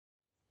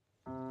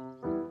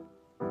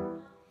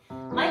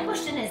my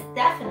question is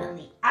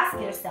definitely ask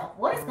yourself,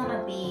 what is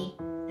gonna be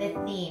the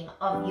theme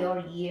of your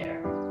year?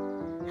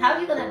 How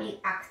are you gonna be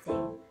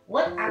acting?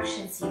 What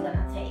actions you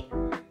gonna take?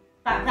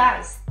 But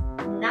guys,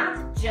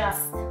 not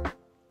just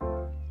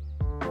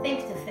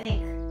think to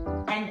think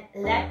and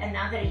let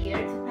another year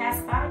to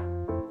pass by,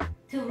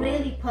 to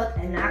really put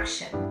an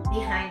action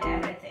behind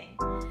everything.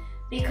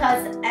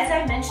 Because as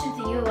I mentioned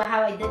to you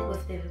how I did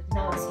with the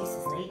No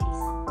Excuses ladies,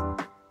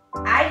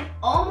 I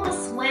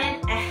almost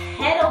went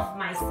ahead of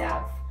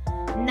myself,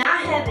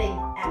 not having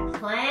a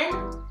plan.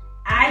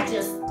 I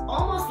just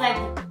almost like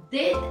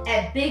did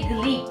a big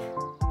leap.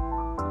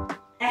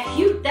 A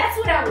huge, that's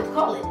what I would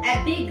call it,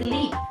 a big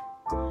leap.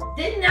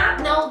 Did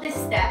not know the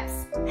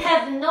steps,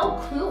 have no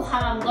clue how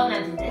I'm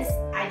gonna do this,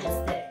 I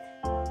just did it.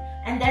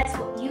 And that's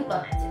what you're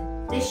gonna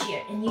do this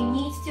year. And you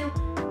need to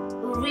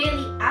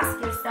really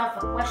ask yourself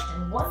a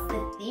question, what's the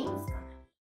themes